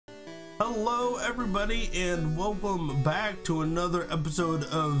Hello everybody and welcome back to another episode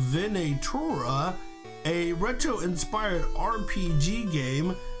of Venaitura, a retro-inspired RPG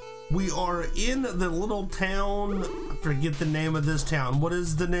game. We are in the little town, I forget the name of this town. What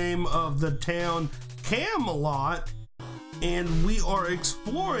is the name of the town? Camelot. And we are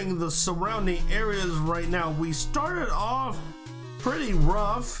exploring the surrounding areas right now. We started off pretty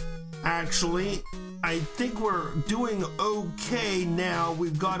rough, actually. I think we're doing okay now.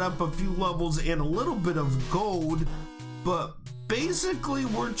 We've got up a few levels and a little bit of gold, but basically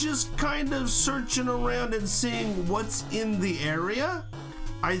we're just kind of searching around and seeing what's in the area.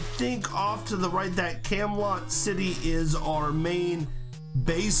 I think off to the right, that Camelot City is our main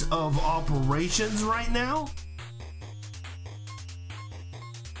base of operations right now.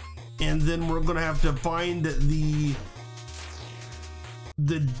 And then we're gonna have to find the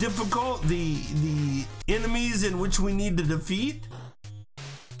enemies in which we need to defeat.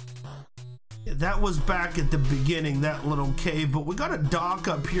 That was back at the beginning, that little cave, but we got a dock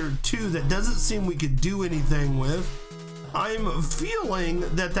up here too that doesn't seem we could do anything with. I'm feeling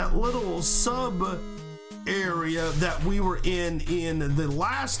that that little sub area that we were in the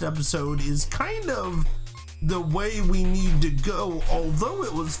last episode is kind of the way we need to go. Although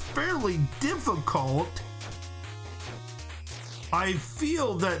it was fairly difficult, I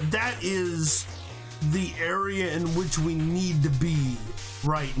feel that that is the area in which we need to be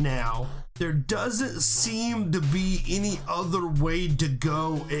right now. There doesn't seem to be any other way to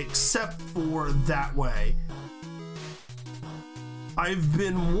go except for that way. I've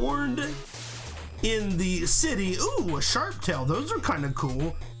been warned in the city. Ooh, a sharp tail. Those are kind of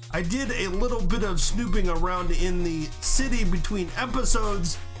cool. I did a little bit of snooping around in the city between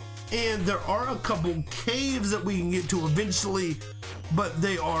episodes, and there are a couple caves that we can get to eventually, but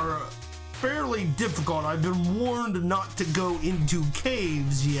they are fairly difficult. I've been warned not to go into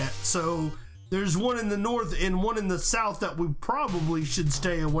caves yet, so there's one in the north and one in the south that we probably should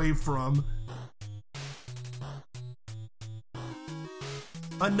stay away from.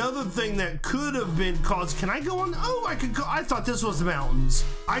 Another thing that could have been caused, can I go on? Oh, I could go. I thought this was the mountains.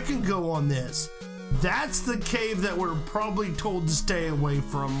 I can go on this. That's the cave that we're probably told to stay away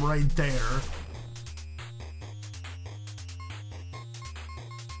from right there.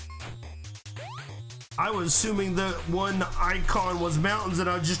 I was assuming the one icon was mountains and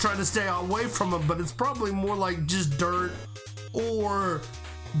I was just trying to stay away from them, but it's probably more like just dirt or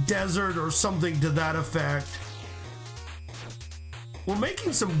desert or something to that effect. We're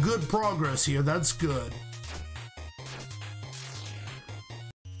making some good progress here. That's good.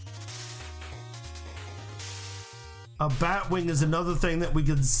 A batwing is another thing that we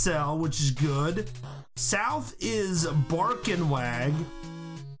could sell, which is good. South is Barkenwag.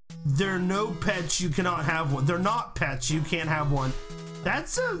 They're no pets, you cannot have one. They're not pets, you can't have one.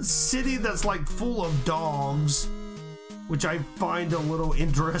 That's a city that's like full of dogs, which I find a little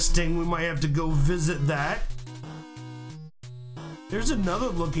interesting. We might have to go visit that. There's another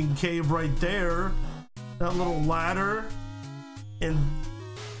looking cave right there. That little ladder. And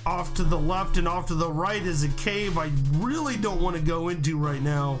off to the left and off to the right is a cave I really don't want to go into right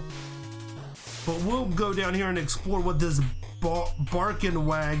now. But we'll go down here and explore what this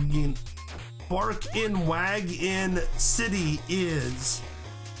Barkenwag city is.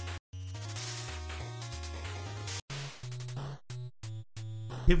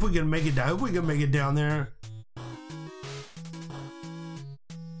 If we can make it down, if we can make it down there.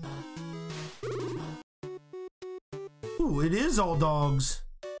 Ooh, it is all dogs.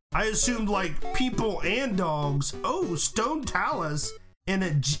 I assumed like people and dogs. Oh, stone talus and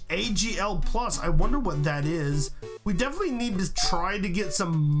a AGL plus. I wonder what that is. We definitely need to try to get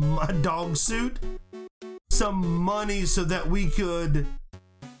some dog suit, some money so that we could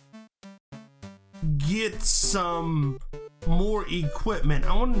get some more equipment.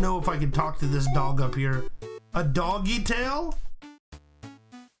 I want to know if I can talk to this dog up here. A doggy tail?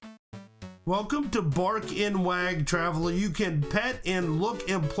 Welcome to Barkenwag, traveler. You can pet and look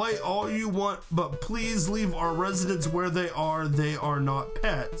and play all you want, but please leave our residents where they are. They are not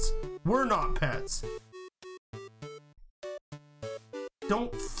pets. We're not pets.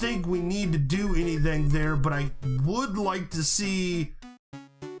 Don't think we need to do anything there, but I would like to see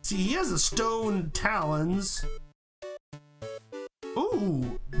he has a stone talons.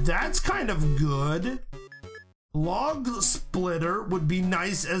 Ooh, that's kind of good. Log splitter would be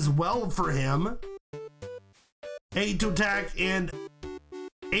nice as well for him. 8 to attack and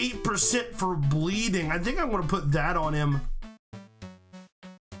 8% for bleeding. I think I'm going to put that on him.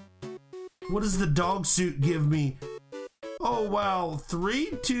 What does the dog suit give me? Oh wow,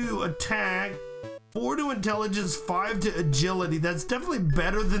 3 to attack 4 to intelligence, 5 to agility. That's definitely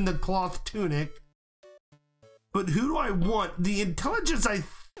better than the cloth tunic. But who do I want? The intelligence, I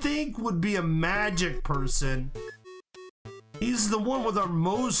think, would be a magic person. He's the one with our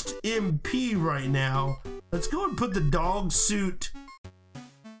most MP right now. Let's go and put the dog suit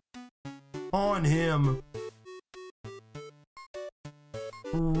on him.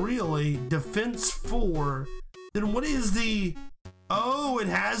 Really? Defense 4. Then what is the... Oh, it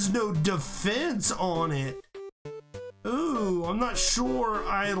has no defense on it. Ooh, I'm not sure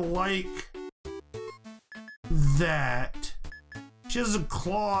I like that. She has a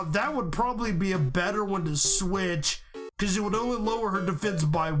claw. That would probably be a better one to switch because it would only lower her defense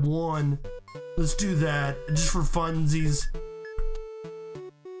by 1. Let's do that just for funsies.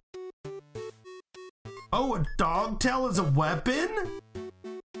 Oh, a dog tail is a weapon?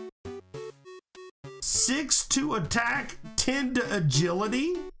 6 to attack, 10 to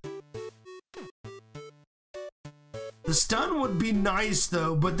agility. The stun would be nice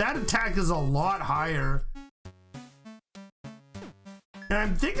though, but that attack is a lot higher. And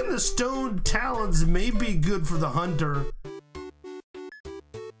I'm thinking the stone talons may be good for the hunter.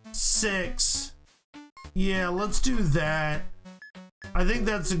 6. Yeah, let's do that. I think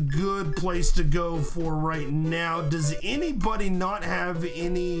that's a good place to go for right now. Does anybody not have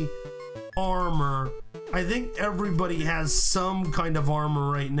any armor? I think everybody has some kind of armor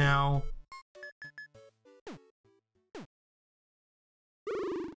right now.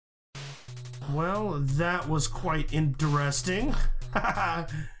 Well, that was quite interesting.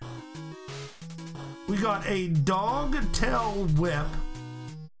 We got a dog tail whip,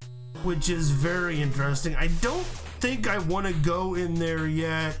 which is very interesting. I don't think I want to go in there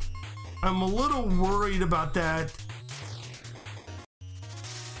yet. I'm a little worried about that.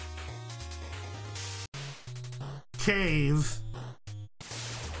 Cave.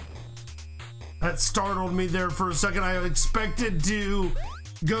 That startled me there for a second. I expected to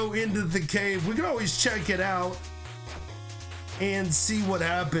go into the cave. We can always check it out and see what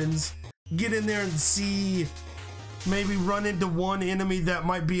happens. Get in there and see, maybe run into one enemy that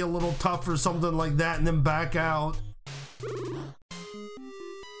might be a little tough or something like that and then back out.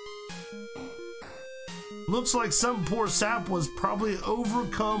 Looks like some poor sap was probably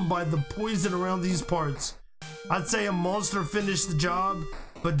overcome by the poison around these parts. I'd say a monster finished the job,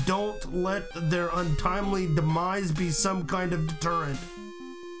 but don't let their untimely demise be some kind of deterrent.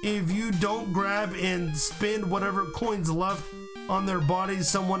 If you don't grab and spend whatever coins left on their bodies,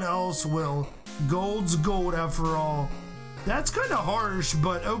 someone else will. Gold's gold after all. That's kind of harsh,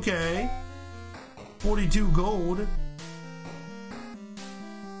 but okay. 42 gold.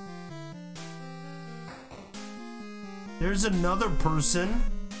 There's another person.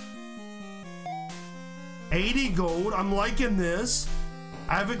 80 gold. I'm liking this.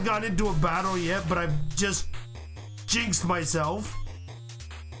 I haven't got into a battle yet, but I've just jinxed myself.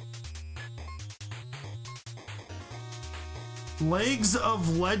 Legs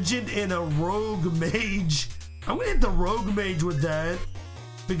of Legend and a Rogue Mage. I'm gonna hit the Rogue Mage with that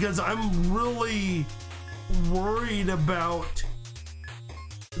because I'm really worried about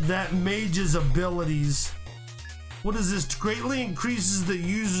that mage's abilities. What is this? Greatly increases the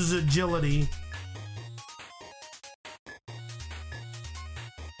user's agility.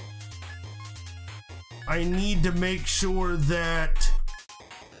 I need to make sure that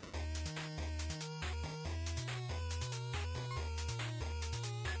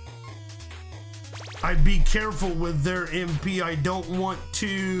I be careful with their MP. I don't want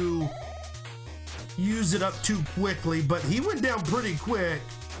to use it up too quickly, but he went down pretty quick.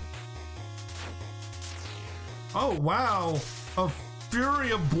 Oh, wow. A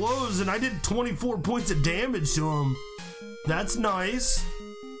fury of blows, and I did 24 points of damage to him. That's nice.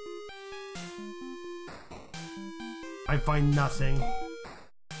 I find nothing.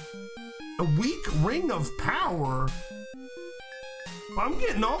 A weak ring of power. I'm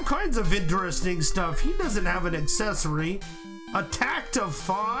getting all kinds of interesting stuff. He doesn't have an accessory. Attack to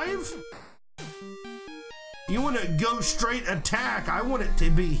 5? You want to go straight attack. I want it to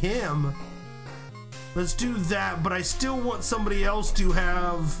be him. Let's do that, but I still want somebody else to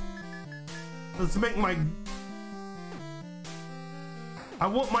have... Let's make my... I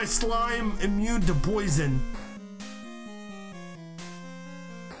want my slime immune to poison.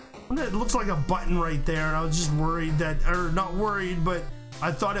 It looks like a button right there, and I was just worried that, or not worried, but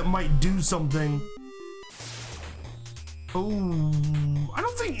I thought it might do something. Oh, I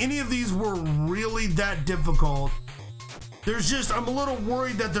don't think any of these were really that difficult. There's just, I'm a little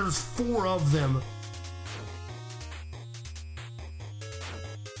worried that there's 4 of them.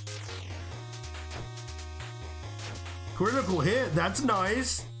 Critical hit, that's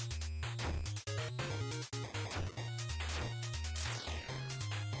nice.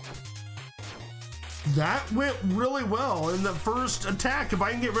 That went really well in the first attack. If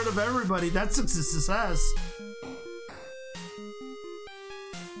I can get rid of everybody, that's a success.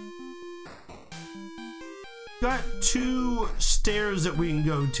 Got 2 stairs that we can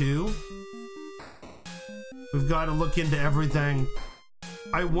go to. We've got to look into everything.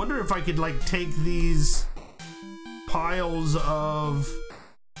 I wonder if I could like take these piles of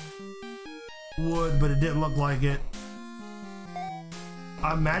wood, but it didn't look like it.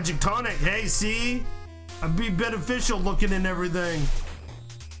 A magic tonic. Hey, see? I'd be beneficial looking in everything.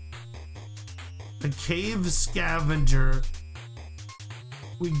 A cave scavenger.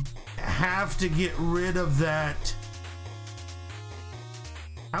 We have to get rid of that.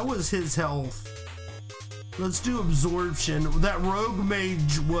 How was his health? Let's do absorption. That rogue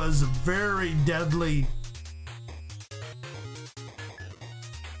mage was very deadly.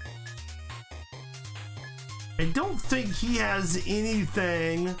 I don't think he has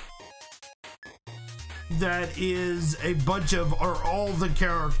anything that is a bunch of or all the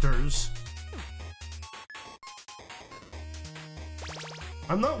characters.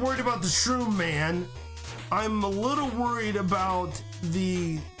 I'm not worried about the shroom man. I'm a little worried about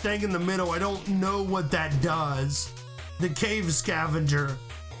the thing in the middle. I don't know what that does. The cave scavenger.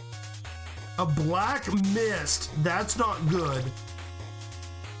 A black mist. That's not good.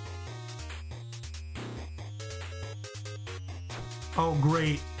 Oh,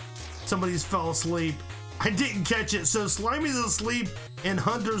 great. Somebody's fell asleep. I didn't catch it. So Slimy's asleep and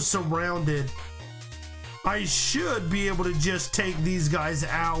Hunter's surrounded. I should be able to just take these guys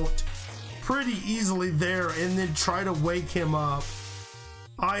out pretty easily there and then try to wake him up.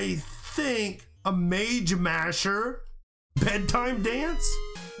 I think a mage masher bedtime dance.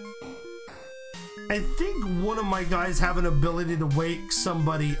 I think one of my guys have an ability to wake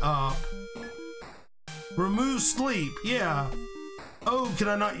somebody up. Remove sleep. Yeah. Oh, can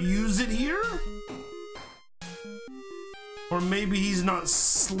I not use it here? Or maybe he's not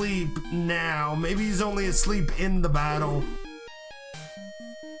asleep now. Maybe he's only asleep in the battle.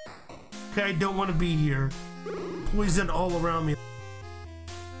 Okay, I don't want to be here. Poison all around me.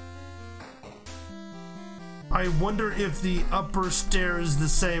 I wonder if the upper stair is the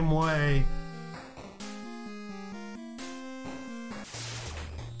same way.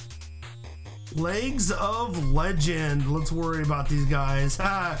 Legs of Legend. Let's worry about these guys.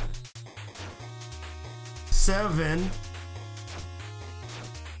 7.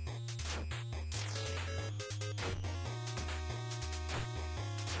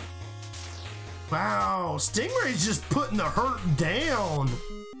 Wow, Stingray's just putting the hurt down.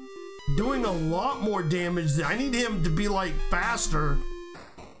 Doing a lot more damage. I need him to be like faster.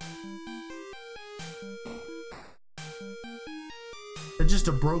 Just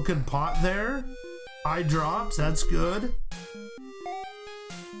a broken pot there. Eye drops, that's good.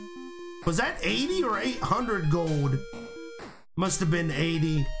 Was that 80 or 800 gold? Must have been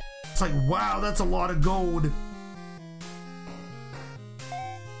 80. It's like, wow, that's a lot of gold.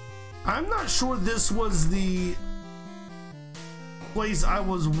 I'm not sure this was the place I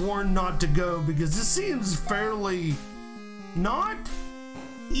was warned not to go, because this seems fairly not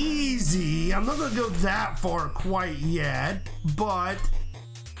easy. I'm not gonna go that far quite yet, but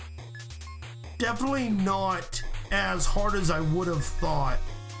definitely not as hard as I would have thought.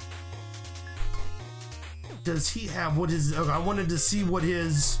 Does he have what is? Okay, I wanted to see what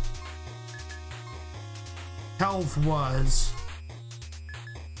his health was.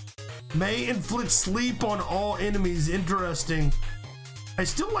 May inflict sleep on all enemies. Interesting. I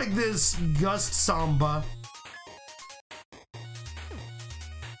still like this Gust Samba.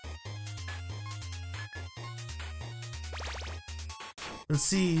 Let's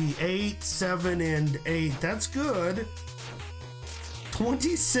see, 8, 7, and 8. That's good.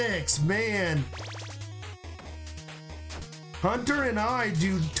 26, man. Hunter and I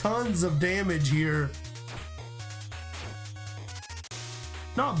do tons of damage here.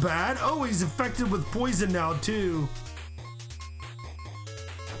 Not bad. Oh, he's affected with poison now, too.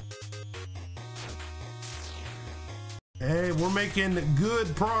 Hey, we're making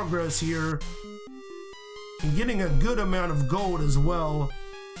good progress here. And getting a good amount of gold as well.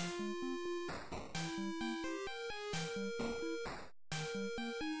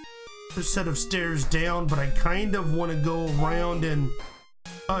 A set of stairs down, but I kind of want to go around and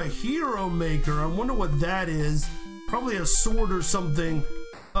a hero maker. I wonder what that is. Probably a sword or something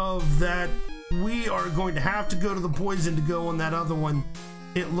of that. We are going to have to go to the poison to go on that other one,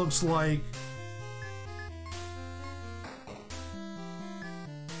 it looks like.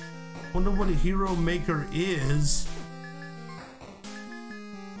 Wonder what a hero maker is.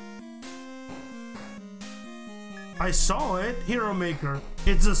 I saw it. Hero Maker.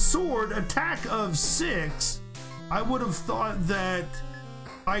 It's a sword, attack of 6. I would have thought that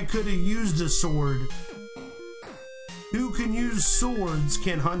I could have used a sword. Who can use swords?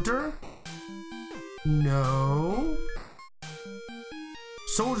 Can Hunter? No.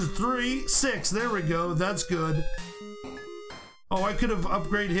 Soldier 3, 6. There we go. That's good. Oh, I could have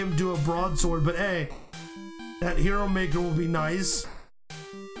upgraded him to a broadsword, but hey, that Hero Maker will be nice.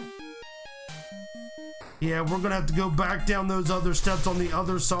 Yeah, we're gonna have to go back down those other steps on the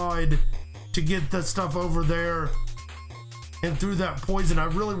other side to get the stuff over there and through that poison. I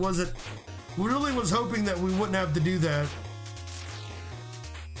really was hoping that we wouldn't have to do that.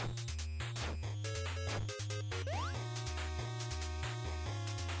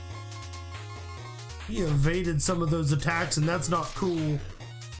 He evaded some of those attacks, and that's not cool.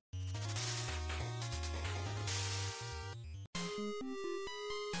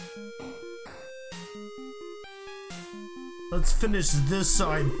 Let's finish this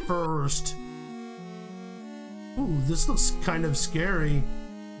side first. Ooh, this looks kind of scary.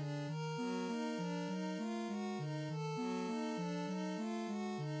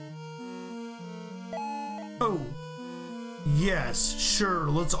 Oh, yes, sure,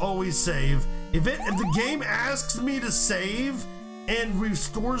 let's always save. If the game asks me to save and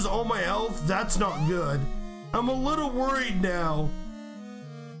restores all my health, that's not good. I'm a little worried now.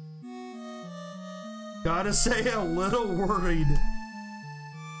 Gotta say, a little worried.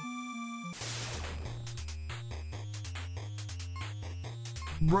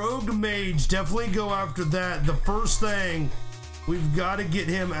 Rogue Mage, definitely go after that. The first thing, we've got to get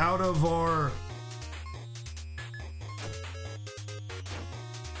him out of our...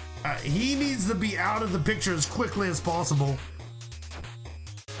 he needs to be out of the picture as quickly as possible.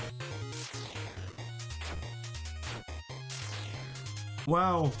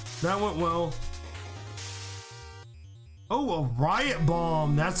 Wow, that went well. Oh, a riot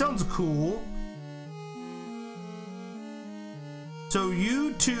bomb. That sounds cool. So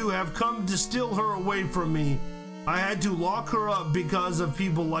you two have come to steal her away from me. I had to lock her up because of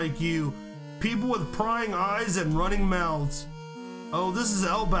people like you. People with prying eyes and running mouths. Oh, this is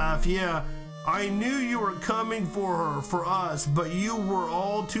Elbath, yeah. I knew you were coming for her, for us, but you were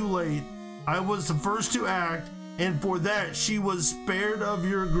all too late. I was the first to act, and for that she was spared of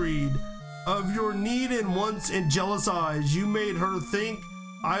your greed, of your need and wants and jealous eyes. You made her think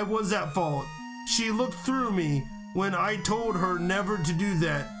I was at fault. She looked through me when I told her never to do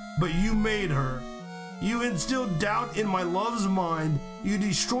that, but you made her. You instilled doubt in my love's mind. You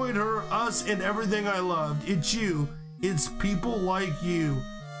destroyed her, us, and everything I loved. It's you. It's people like you.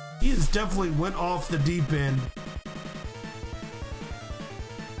 He has definitely went off the deep end.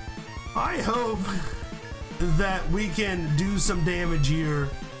 I hope that we can do some damage here.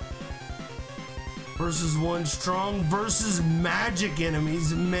 Versus 1 strong versus magic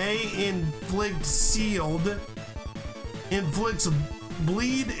enemies. May inflict sealed. Inflicts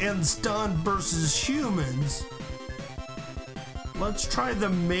bleed and stun versus humans. Let's try the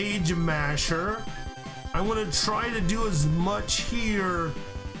Mage Masher. I'm gonna try to do as much here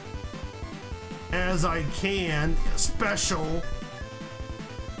as I can. Special.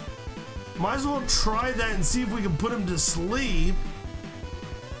 Might as well try that and see if we can put him to sleep.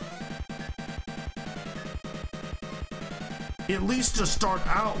 At least to start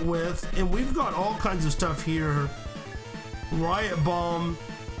out with. And we've got all kinds of stuff here. Riot Bomb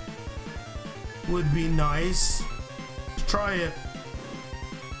would be nice. Let's try it.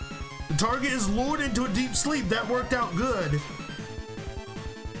 The target is lured into a deep sleep. That worked out good.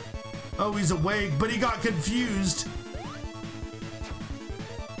 Oh, he's awake, but he got confused.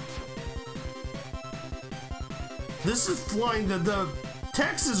 This is flying. The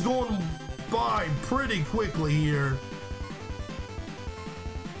text is going by pretty quickly here.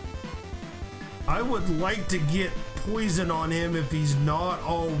 I would like to get poison on him if he's not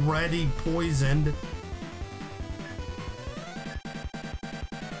already poisoned.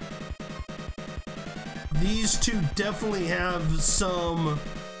 These two definitely have some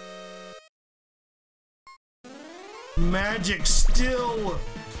magic still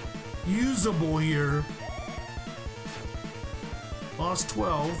usable here. Lost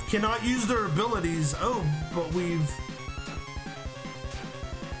 12. Cannot use their abilities. Oh, but we're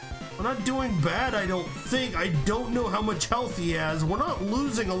not doing bad, I don't think. I don't know how much health he has. We're not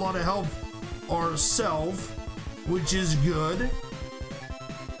losing a lot of health ourselves, which is good.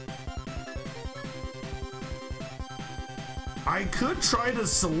 I could try to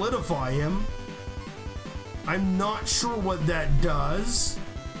solidify him. I'm not sure what that does.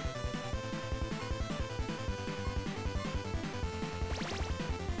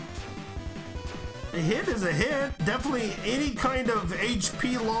 A hit is a hit. Definitely any kind of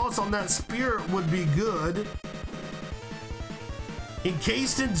HP loss on that spirit would be good.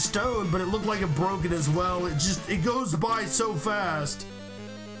 Encased in stone, but it looked like it broken as well. It goes by so fast.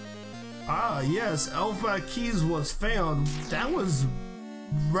 Ah, yes, Alpha Keys was found. That was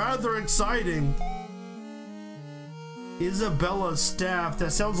rather exciting. Isabella's staff.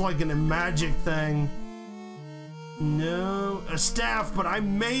 That sounds like a magic thing. No, a staff, but I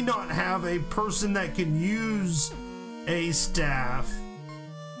may not have a person that can use a staff.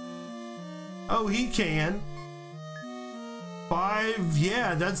 Oh, he can. 5,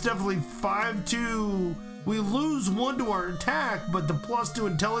 yeah, that's definitely 5 to... We lose 1 to our attack, but the +2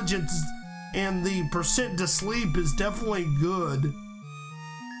 intelligence and the % to sleep is definitely good.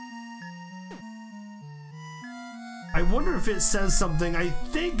 I wonder if it says something. I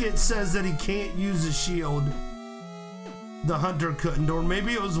think it says that he can't use a shield. The hunter couldn't, or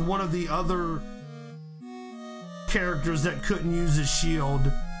maybe it was one of the other characters that couldn't use a shield.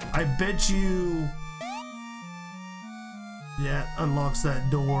 I bet you... Yeah, unlocks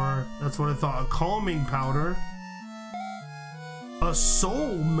that door. That's what I thought. A calming powder. A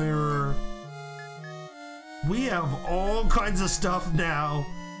soul mirror. We have all kinds of stuff now.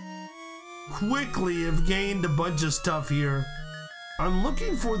 Quickly have gained a bunch of stuff here. I'm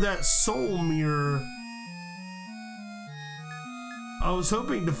looking for that soul mirror. I was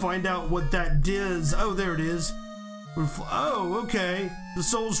hoping to find out what that does. Oh, there it is. Oh, okay. The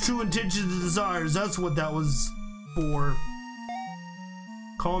soul's true intentions and desires. That's what that was for.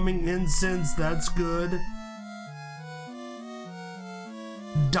 Calming incense, that's good.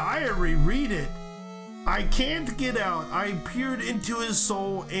 Diary, read it. I can't get out. I peered into his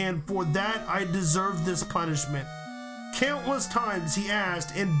soul, and for that I deserve this punishment. Countless times he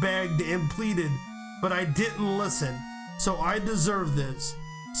asked and begged and pleaded, but I didn't listen, so I deserve this.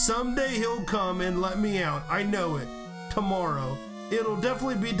 Someday he'll come and let me out. I know it. Tomorrow. It'll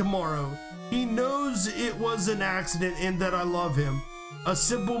definitely be tomorrow. He knows it was an accident and that I love him. A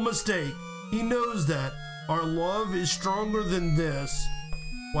simple mistake. He knows that. Our love is stronger than this.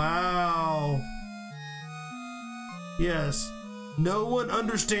 Wow. Yes. No one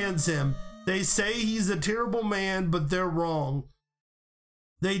understands him. They say he's a terrible man, but they're wrong.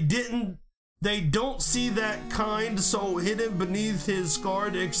 They don't see that kind soul hidden beneath his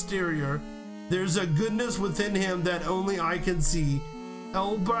scarred exterior. There's a goodness within him that only I can see.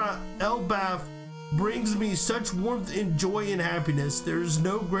 Elbaf brings me such warmth and joy and happiness. There's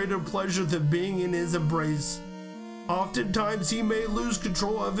no greater pleasure than being in his embrace. Oftentimes he may lose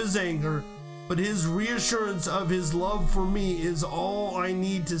control of his anger, but his reassurance of his love for me is all I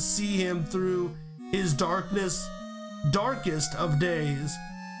need to see him through his darkest of days.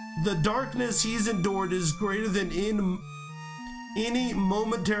 The darkness he's endured is greater than any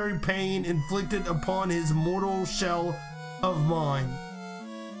momentary pain inflicted upon his mortal shell of mine.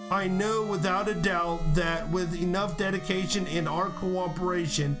 I know without a doubt that with enough dedication and our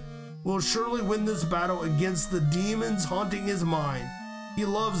cooperation, we'll surely win this battle against the demons haunting his mind. He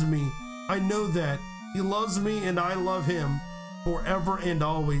loves me. I know that. He loves me and I love him forever and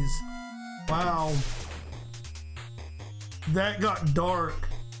always. Wow. That got dark.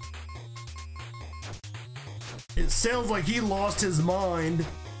 It sounds like he lost his mind.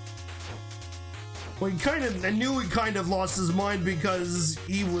 Well, I knew he kind of lost his mind because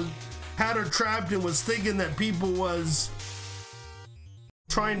he had her trapped and was thinking that people was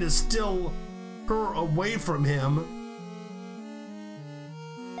trying to steal her away from him.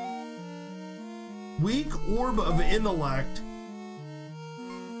 Weak orb of intellect.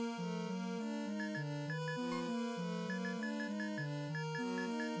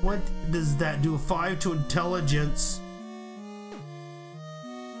 What does that do? 5 to intelligence.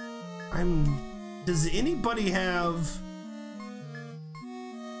 Does anybody have...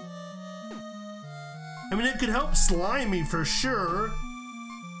 I mean, it could help Slimy for sure.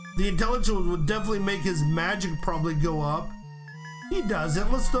 The intelligence would definitely make his magic probably go up. He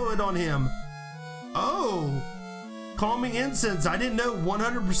doesn't. Let's throw it on him. Oh! Calming incense. I didn't know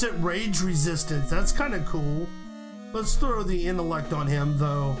 100% rage resistance. That's kind of cool. Let's throw the intellect on him,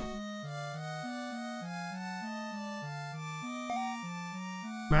 though.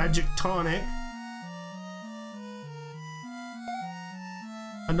 Magic tonic.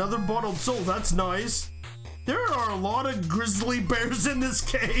 Another bottled soul. That's nice. There are a lot of grizzly bears in this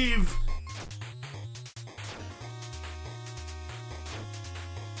cave.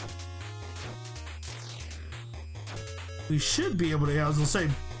 We should be able to, I was gonna say,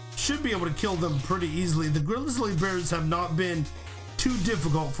 should be able to kill them pretty easily. The grizzly bears have not been too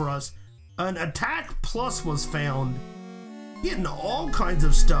difficult for us. An attack plus was found. Getting all kinds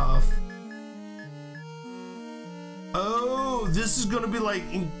of stuff. this is gonna be like,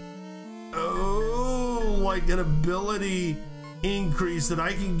 oh, like an ability increase that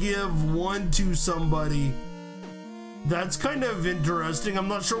I can give one to somebody. That's kind of interesting. I'm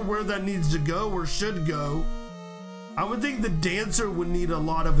not sure where that needs to go or should go. I would think the dancer would need a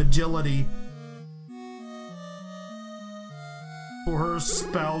lot of agility for her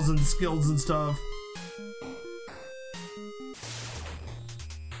spells and skills and stuff.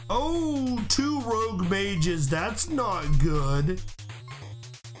 Oh, 2 rogue mages. That's not good.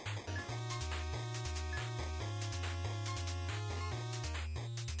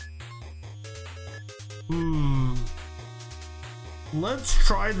 Let's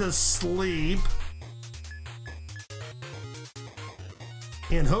try the sleep.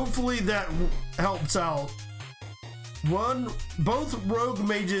 And hopefully that helps out. Both rogue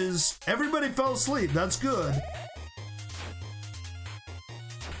mages, everybody fell asleep. That's good.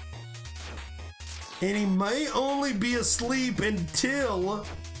 And he may only be asleep until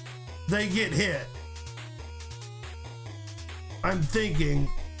they get hit. I'm thinking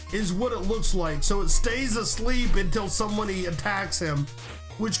is what it looks like. So it stays asleep until somebody attacks him,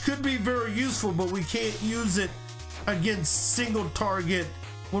 which could be very useful, but we can't use it against single target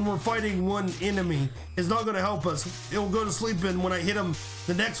when we're fighting one enemy. It's not going to help us. It'll go to sleep, and when I hit him,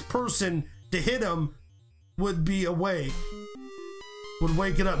 the next person to hit him would be awake, would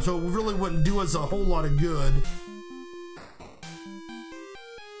wake it up, so it really wouldn't do us a whole lot of good.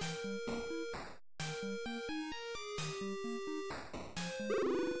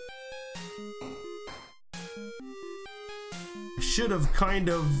 Should have kind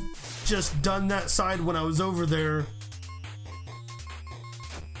of just done that side when I was over there.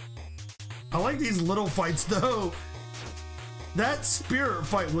 I like these little fights though. That spirit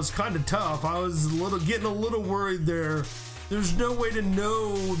fight was kind of tough. I was getting a little worried there. There's no way to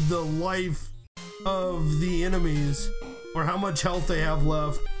know the life of the enemies or how much health they have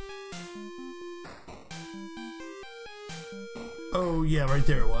left. Oh yeah, right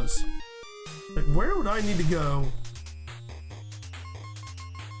there it was. Like, where would I need to go?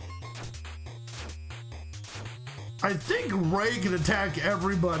 I think Ray can attack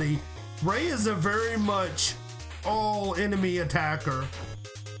everybody. Ray is a very much all enemy attacker.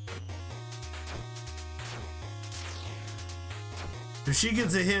 So she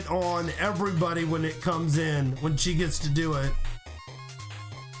gets a hit on everybody when it comes in, when she gets to do it.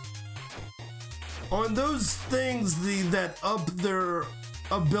 On those things that up their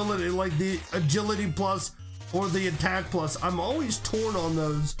ability, like the agility plus or the attack plus, I'm always torn on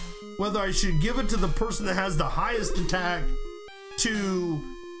those. Whether I should give it to the person that has the highest attack to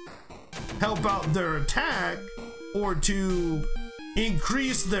help out their attack, or to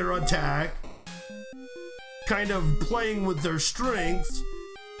increase their attack, kind of playing with their strengths,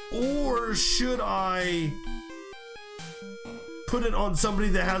 or should I put it on somebody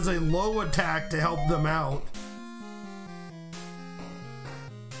that has a low attack to help them out?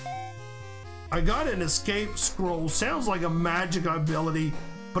 I got an escape scroll, sounds like a magic ability,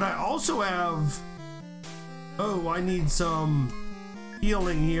 but I also have, oh, I need some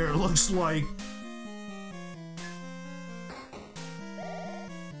healing here, it looks like.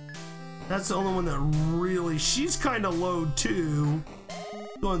 That's the only one that really, she's kind of low too.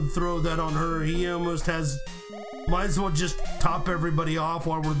 Go and throw that on her. He almost has, might as well just top everybody off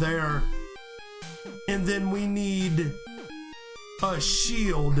while we're there. And then we need a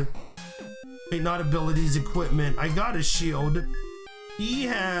shield. Wait, not abilities, equipment. I got a shield. He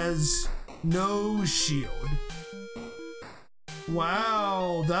has no shield.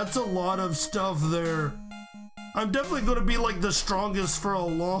 Wow, that's a lot of stuff there. I'm definitely going to be like the strongest for a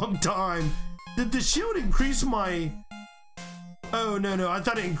long time. Did the shield increase my... Oh, no, I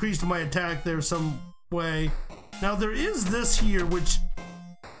thought it increased my attack there some way. Now there is this here, which...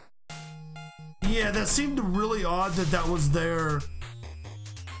 Yeah, that seemed really odd that that was there.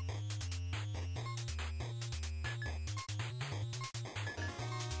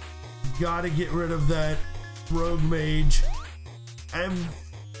 Gotta get rid of that rogue mage. And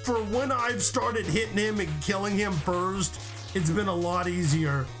for when I've started hitting him and killing him first, it's been a lot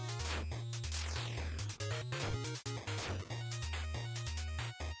easier.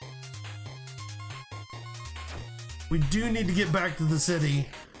 We do need to get back to the city.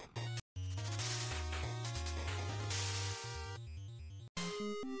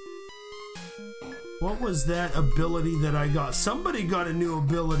 What was that ability that I got? Somebody got a new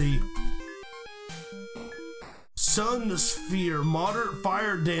ability. Sun Sphere, moderate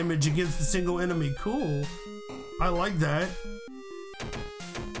fire damage against a single enemy. Cool. I like that.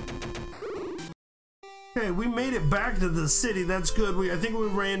 Okay, we made it back to the city. That's good. I think we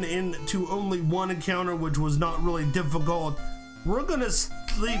ran into only one encounter, which was not really difficult. we're gonna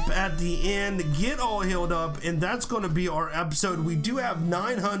sleep at the end, get all healed up, and that's gonna be our episode. We do have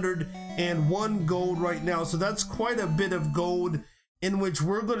 901 gold right now, so that's quite a bit of gold, in which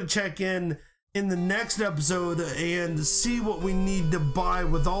we're gonna check in the next episode and see what we need to buy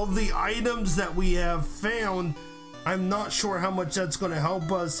with all the items that we have found. I'm not sure how much that's gonna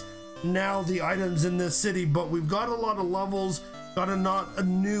help us now, the items in this city, but we've got a lot of levels, got a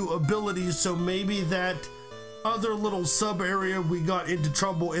new abilities, so maybe that other little sub area we got into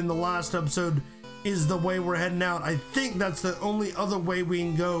trouble in the last episode is the way we're heading out. I think that's the only other way we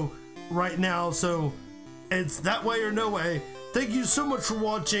can go right now, so it's that way or no way. Thank you so much for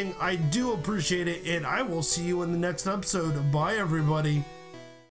watching. I do appreciate it, and I will see you in the next episode. Bye, everybody.